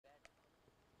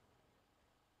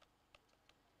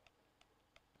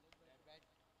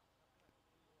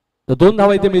तर 2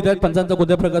 धावा इथे मिळतात. पंचांचा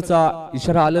कोणत्या प्रकारचा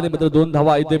इशारा आला नाही, मात्र 2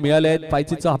 धावा इथे मिळाल्या आहेत.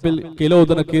 पायचीचं अपील केलं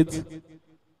होतं नक्कीच.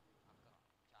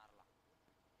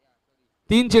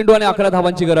 3 चेंडू आणि 11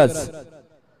 धावांची गरज.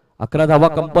 11 धावा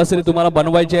कंपल्सरी तुम्हाला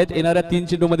बनवायचे आहेत येणाऱ्या 3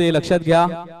 चेंडू मध्ये. लक्षात घ्या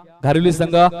घारिवली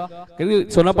संघ,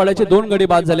 सोनापाड्याचे 2 गडी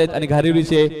बाद झालेत आणि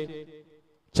घारिवलीचे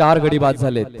 4 गडी बाद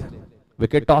झालेत.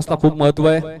 विकेट टॉसला खूप महत्व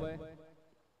आहे.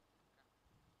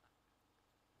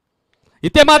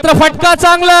 इथे मात्र फटका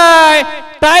चांगला आहे,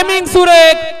 टायमिंग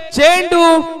सुरेख,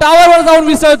 चेंडू टावरवर जाऊन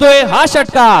विसरतोय. हा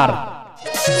षटकार.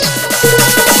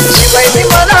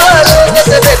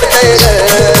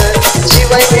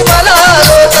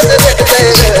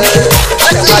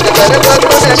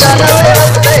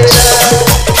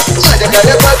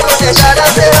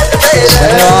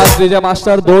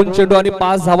 मास्टर 2 चेंडू आणि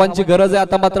 5 धावांची गरज आहे.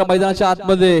 आता मात्र मैदानाच्या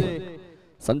आतमध्ये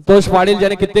संतोष पाटील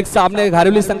ज्याने कित्येक सामने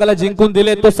घारिवली संघाला जिंकून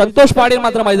दिले, तो संतोष पाटील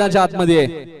मात्र मैदानाच्या आतमध्ये आहे.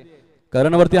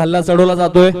 कर्णवरती हल्ला चढवला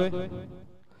जातोय.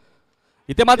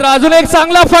 इथे मात्र अजून एक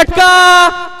चांगला फटका,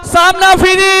 सामना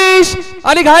फिनिश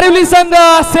आणि घारिवली संघ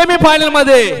सेमी फायनल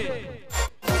मध्ये.